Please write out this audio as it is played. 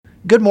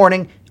Good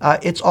morning.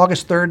 It's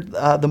August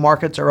 3rd. The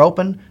markets are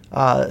open.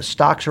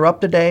 Stocks are up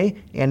today,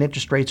 and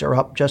interest rates are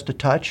up just a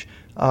touch.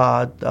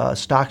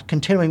 Stocks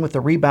continuing with the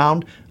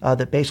rebound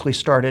that basically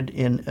started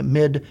in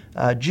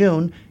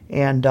mid-June,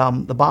 and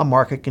the bond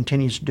market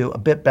continues to do a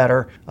bit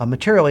better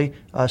materially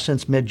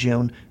since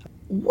mid-June.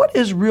 What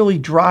is really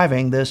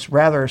driving this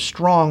rather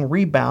strong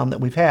rebound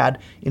that we've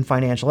had in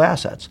financial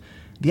assets?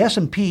 The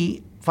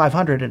S&P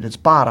 500 at its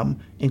bottom,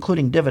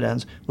 including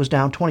dividends, was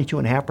down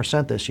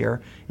 22.5% this year.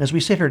 And as we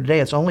sit here today,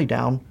 it's only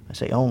down, I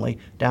say only,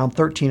 down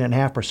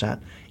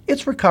 13.5%.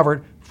 It's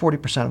recovered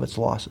 40% of its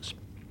losses.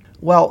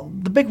 Well,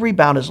 the big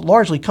rebound has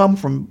largely come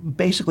from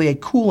basically a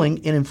cooling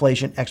in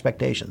inflation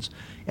expectations.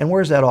 And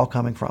where's that all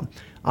coming from?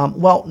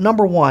 Well,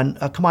 number one,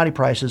 commodity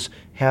prices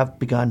have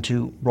begun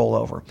to roll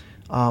over.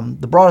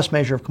 The broadest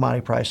measure of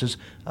commodity prices,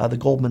 the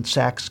Goldman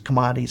Sachs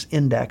Commodities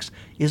Index,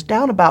 is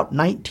down about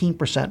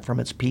 19% from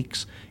its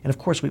peaks. And of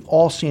course, we've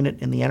all seen it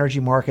in the energy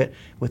market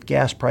with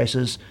gas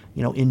prices,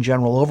 in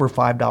general over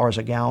 $5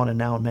 a gallon, and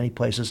now in many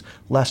places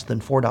less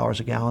than $4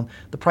 a gallon.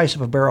 The price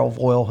of a barrel of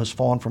oil has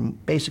fallen from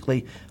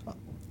basically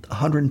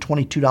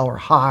 $122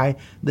 high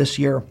this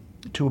year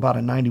to about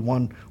a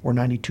 $91 or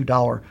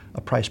 $92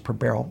 a price per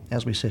barrel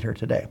as we sit here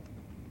today.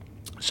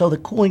 So the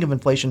cooling of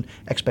inflation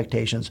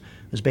expectations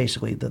is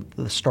basically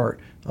the start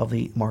of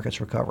the market's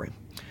recovery.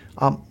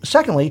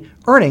 Secondly,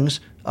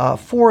 earnings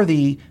for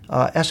the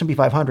S&P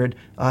 500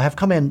 have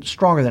come in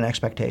stronger than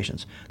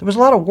expectations. There was a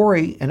lot of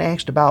worry and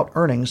angst about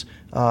earnings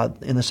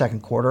in the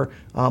second quarter,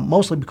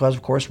 mostly because,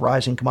 of course,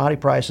 rising commodity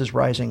prices,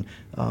 rising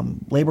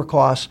labor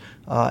costs,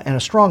 and a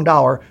strong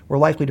dollar were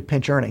likely to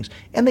pinch earnings.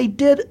 And they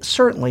did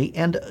certainly,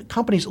 and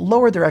companies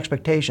lowered their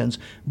expectations,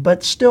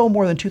 but still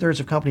more than two-thirds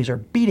of companies are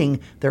beating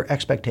their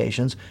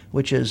expectations,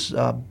 which is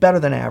better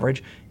than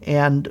average.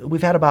 And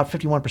we've had about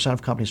 51%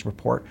 of companies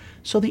report.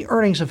 So the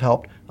earnings have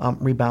helped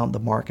rebound the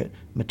market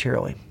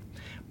materially.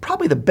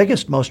 Probably the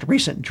biggest, most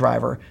recent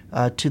driver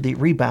to the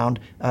rebound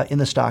in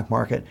the stock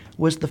market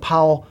was the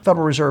Powell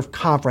Federal Reserve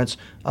Conference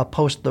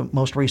post the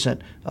most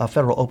recent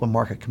Federal Open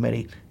Market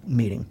Committee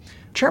meeting.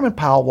 Chairman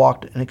Powell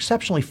walked an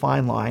exceptionally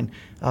fine line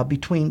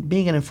between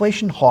being an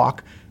inflation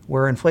hawk,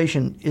 where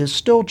inflation is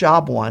still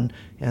job one,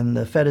 and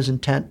the Fed is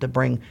intent to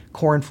bring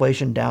core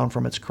inflation down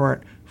from its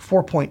current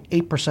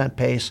 4.8%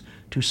 pace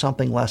to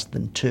something less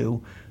than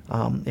 2%.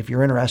 If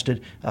you're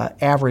interested,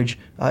 average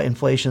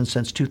inflation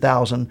since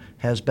 2000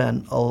 has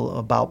been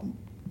about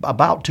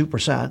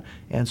 2%,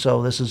 and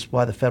so this is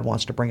why the Fed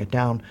wants to bring it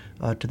down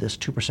to this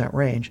 2%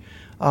 range.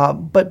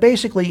 But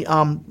basically,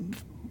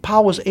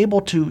 Powell was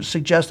able to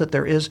suggest that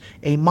there is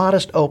a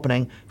modest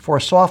opening for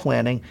a soft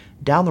landing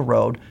down the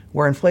road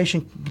where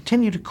inflation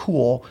continued to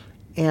cool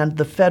and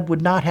the Fed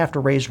would not have to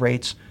raise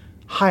rates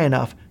high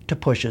enough to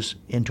push us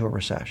into a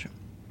recession.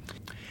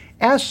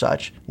 As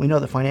such, we know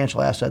that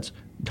financial assets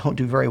don't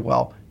do very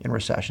well in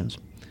recessions.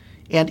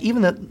 And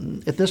even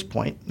at this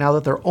point, now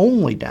that they're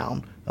only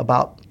down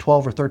about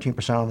 12 or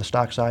 13% on the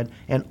stock side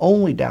and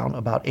only down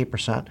about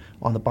 8%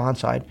 on the bond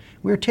side,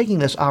 we are taking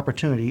this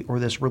opportunity or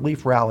this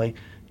relief rally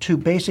to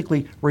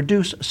basically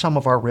reduce some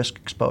of our risk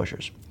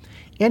exposures.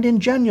 And in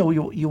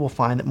general, you will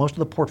find that most of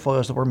the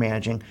portfolios that we're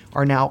managing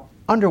are now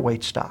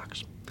underweight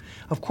stocks.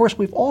 Of course,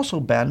 we've also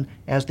been,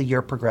 as the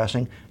year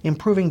progressing,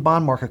 improving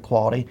bond market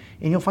quality,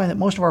 and you'll find that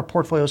most of our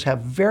portfolios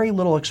have very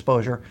little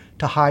exposure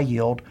to high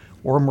yield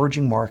or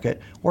emerging market,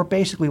 or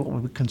basically what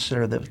we would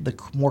consider the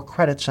more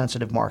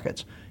credit-sensitive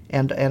markets,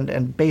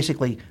 and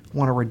basically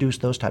want to reduce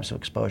those types of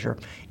exposure.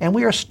 And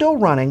we are still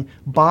running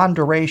bond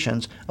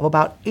durations of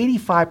about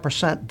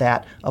 85%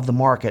 that of the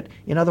market.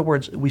 In other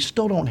words, we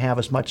still don't have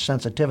as much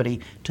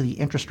sensitivity to the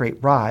interest rate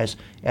rise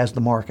as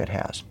the market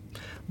has.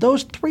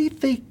 Those three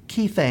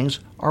key things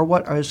are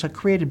what has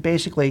created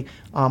basically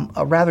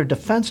a rather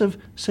defensive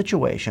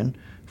situation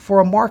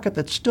for a market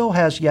that still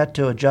has yet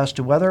to adjust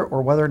to whether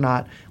or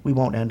not we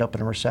won't end up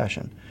in a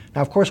recession.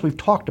 Now, of course, we've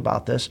talked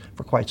about this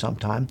for quite some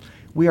time.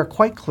 We are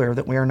quite clear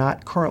that we are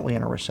not currently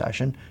in a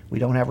recession. We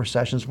don't have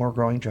recessions when we're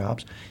growing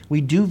jobs. We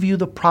do view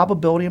the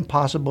probability and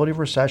possibility of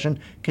recession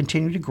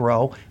continue to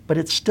grow, but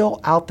it's still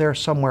out there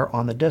somewhere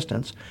on the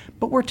distance.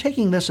 But we're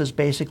taking this as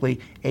basically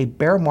a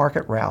bear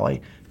market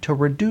rally to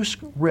reduce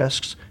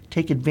risks,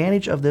 take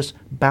advantage of this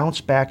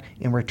bounce back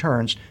in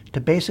returns to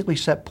basically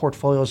set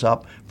portfolios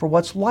up for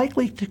what's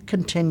likely to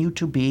continue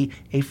to be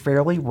a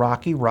fairly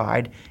rocky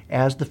ride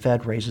as the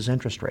Fed raises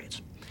interest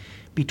rates.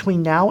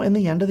 Between now and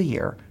the end of the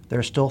year, there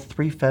are still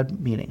 3 Fed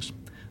meetings.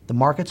 The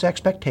market's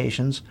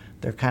expectations,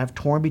 they're kind of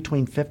torn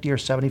between 50 or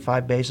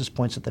 75 basis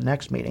points at the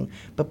next meeting,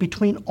 but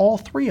between all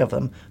 3 of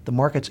them, the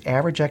market's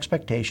average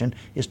expectation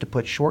is to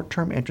put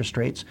short-term interest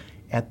rates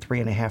at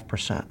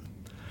 3.5%.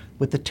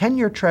 With the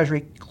 10-year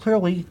Treasury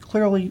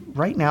clearly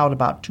right now at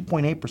about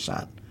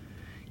 2.8%,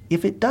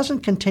 if it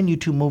doesn't continue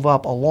to move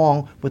up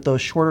along with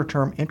those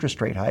shorter-term interest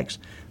rate hikes,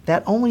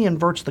 that only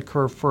inverts the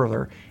curve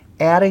further,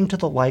 adding to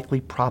the likely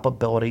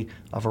probability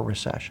of a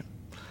recession.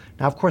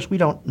 Now, of course, we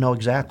don't know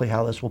exactly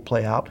how this will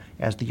play out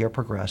as the year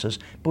progresses,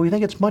 but we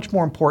think it's much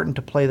more important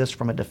to play this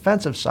from a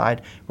defensive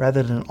side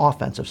rather than an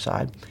offensive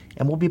side.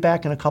 And we'll be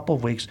back in a couple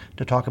of weeks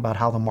to talk about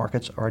how the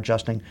markets are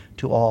adjusting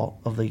to all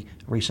of the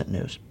recent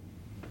news.